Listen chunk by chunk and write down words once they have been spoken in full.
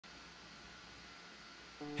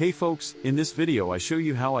Hey folks, in this video I show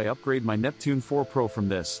you how I upgrade my Neptune 4 Pro from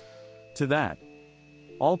this to that.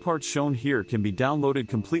 All parts shown here can be downloaded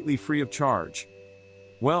completely free of charge.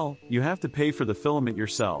 Well, you have to pay for the filament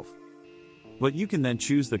yourself. But you can then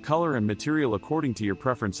choose the color and material according to your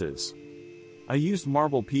preferences. I used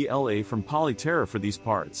marble PLA from Polyterra for these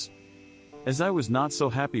parts. As I was not so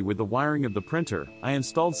happy with the wiring of the printer, I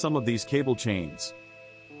installed some of these cable chains.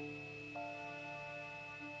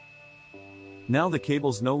 Now the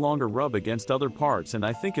cables no longer rub against other parts, and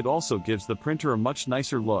I think it also gives the printer a much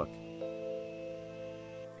nicer look.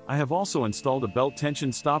 I have also installed a belt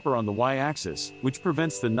tension stopper on the Y-axis, which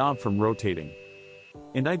prevents the knob from rotating.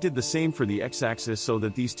 And I did the same for the X-axis so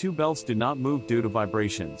that these two belts do not move due to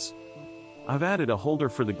vibrations. I've added a holder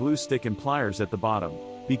for the glue stick and pliers at the bottom,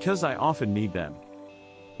 because I often need them.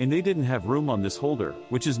 And they didn't have room on this holder,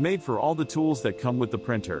 which is made for all the tools that come with the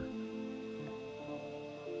printer.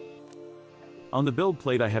 On the build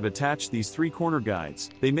plate I have attached these 3 corner guides.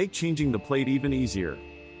 They make changing the plate even easier.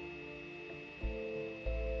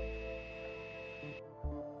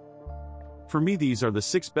 For me, these are the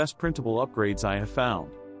 6 best printable upgrades I have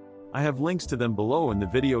found. I have links to them below in the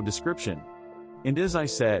video description. And as I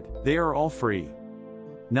said, they are all free.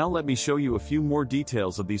 Now let me show you a few more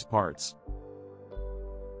details of these parts.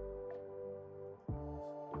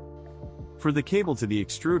 For the cable to the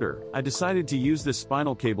extruder, I decided to use this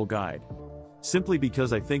spinal cable guide. Simply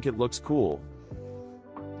because I think it looks cool.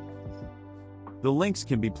 The links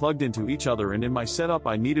can be plugged into each other, and in my setup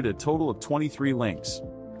I needed a total of 23 links.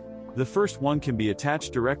 The first one can be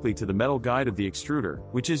attached directly to the metal guide of the extruder,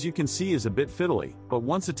 which as you can see is a bit fiddly, but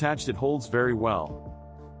once attached it holds very well.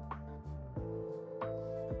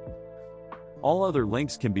 All other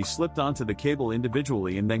links can be slipped onto the cable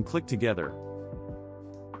individually and then clicked together.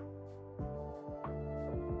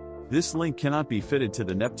 This link cannot be fitted to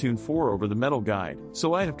the Neptune 4 over the metal guide,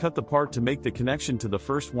 so I have cut the part to make the connection to the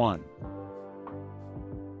first one.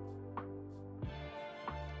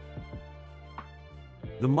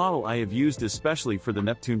 The model I have used is specially for the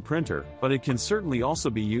Neptune printer, but it can certainly also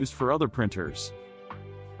be used for other printers.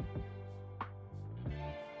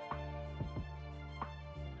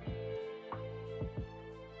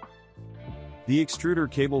 The extruder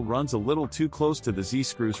cable runs a little too close to the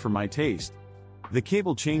Z-screws for my taste. The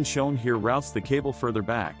cable chain shown here routes the cable further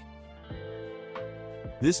back.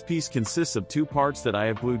 This piece consists of 2 parts that I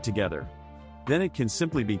have glued together. Then it can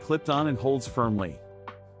simply be clipped on and holds firmly.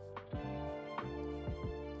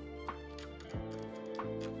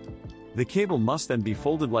 The cable must then be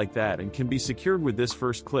folded like that and can be secured with this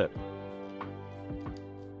first clip.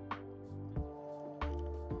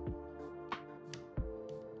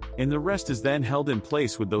 And the rest is then held in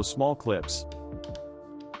place with those small clips.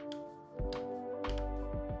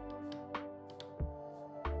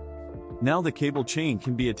 Now the cable chain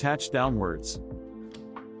can be attached downwards.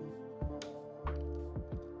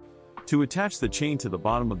 To attach the chain to the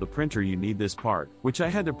bottom of the printer you need this part, which I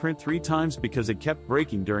had to print 3 times because it kept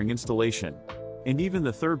breaking during installation. And even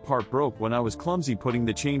the third part broke when I was clumsy putting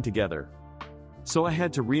the chain together. So I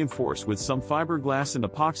had to reinforce with some fiberglass and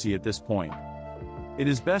epoxy at this point. It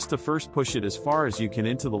is best to first push it as far as you can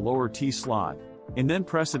into the lower T slot, and then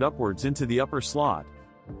press it upwards into the upper slot.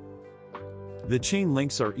 The chain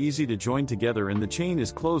links are easy to join together, and the chain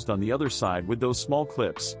is closed on the other side with those small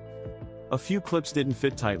clips. A few clips didn't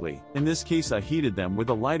fit tightly. In this case I heated them with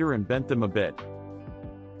a lighter and bent them a bit.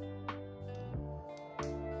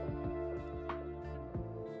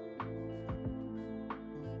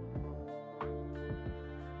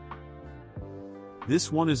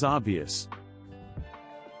 This one is obvious.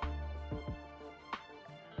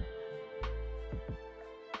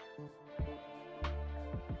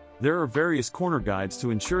 There are various corner guides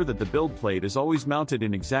to ensure that the build plate is always mounted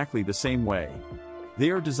in exactly the same way.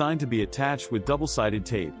 They are designed to be attached with double-sided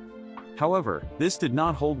tape. However, this did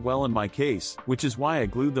not hold well in my case, which is why I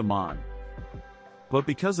glued them on. But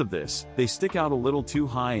because of this, they stick out a little too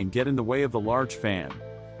high and get in the way of the large fan.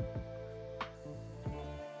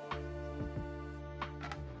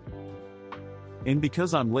 And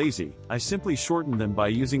because I'm lazy, I simply shortened them by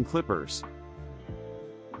using clippers.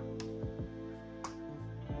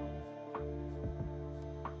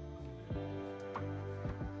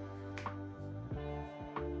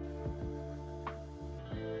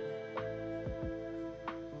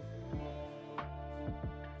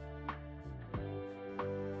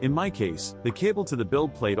 In my case, the cable to the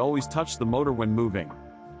build plate always touched the motor when moving.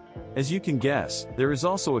 As you can guess, there is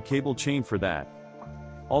also a cable chain for that.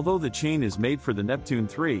 Although the chain is made for the Neptune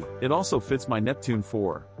 3, it also fits my Neptune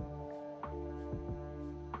 4.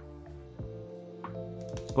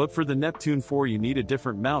 But for the Neptune 4 you need a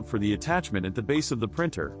different mount for the attachment at the base of the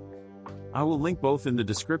printer. I will link both in the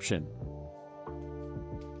description.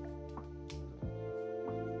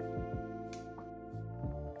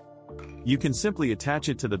 You can simply attach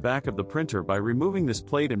it to the back of the printer by removing this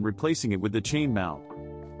plate and replacing it with the chain mount.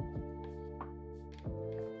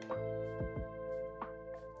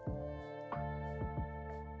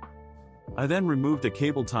 I then removed a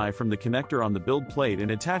cable tie from the connector on the build plate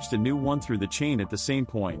and attached a new one through the chain at the same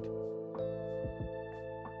point.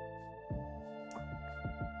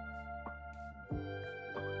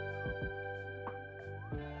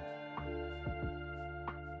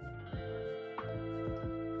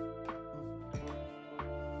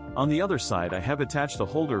 On the other side I have attached a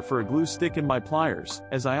holder for a glue stick and my pliers,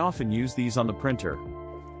 as I often use these on the printer.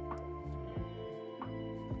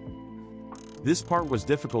 This part was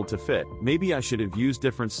difficult to fit, maybe I should have used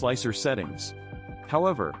different slicer settings.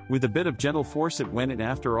 However, with a bit of gentle force it went in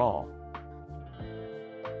after all.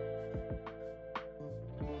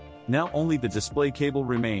 Now only the display cable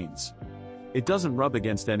remains. It doesn't rub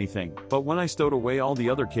against anything, but when I stowed away all the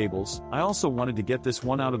other cables, I also wanted to get this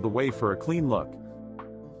one out of the way for a clean look.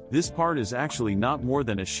 This part is actually not more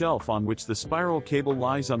than a shelf on which the spiral cable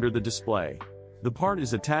lies under the display. The part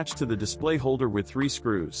is attached to the display holder with 3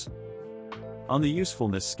 screws. On the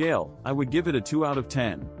usefulness scale, I would give it a 2 out of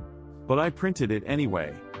 10. But I printed it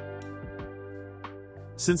anyway.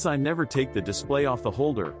 Since I never take the display off the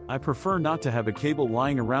holder, I prefer not to have a cable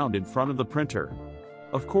lying around in front of the printer.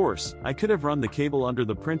 Of course, I could have run the cable under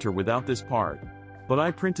the printer without this part. But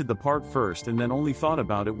I printed the part first and then only thought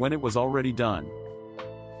about it when it was already done.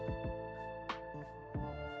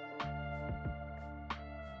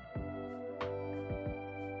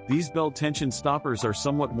 These belt tension stoppers are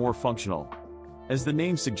somewhat more functional. As the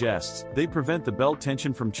name suggests, they prevent the belt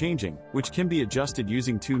tension from changing, which can be adjusted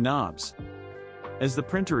using 2 knobs. As the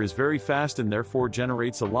printer is very fast and therefore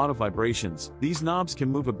generates a lot of vibrations, these knobs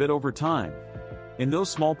can move a bit over time. And those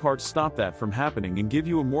small parts stop that from happening and give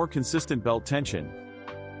you a more consistent belt tension.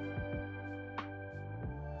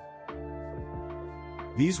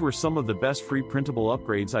 These were some of the best free printable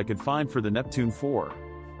upgrades I could find for the Neptune 4.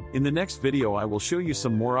 In the next video I will show you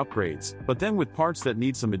some more upgrades, but then with parts that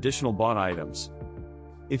need some additional bought items.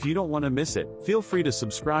 If you don't want to miss it, feel free to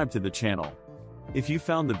subscribe to the channel. If you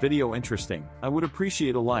found the video interesting, I would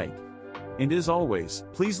appreciate a like. And as always,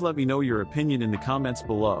 please let me know your opinion in the comments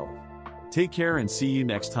below. Take care and see you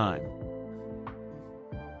next time.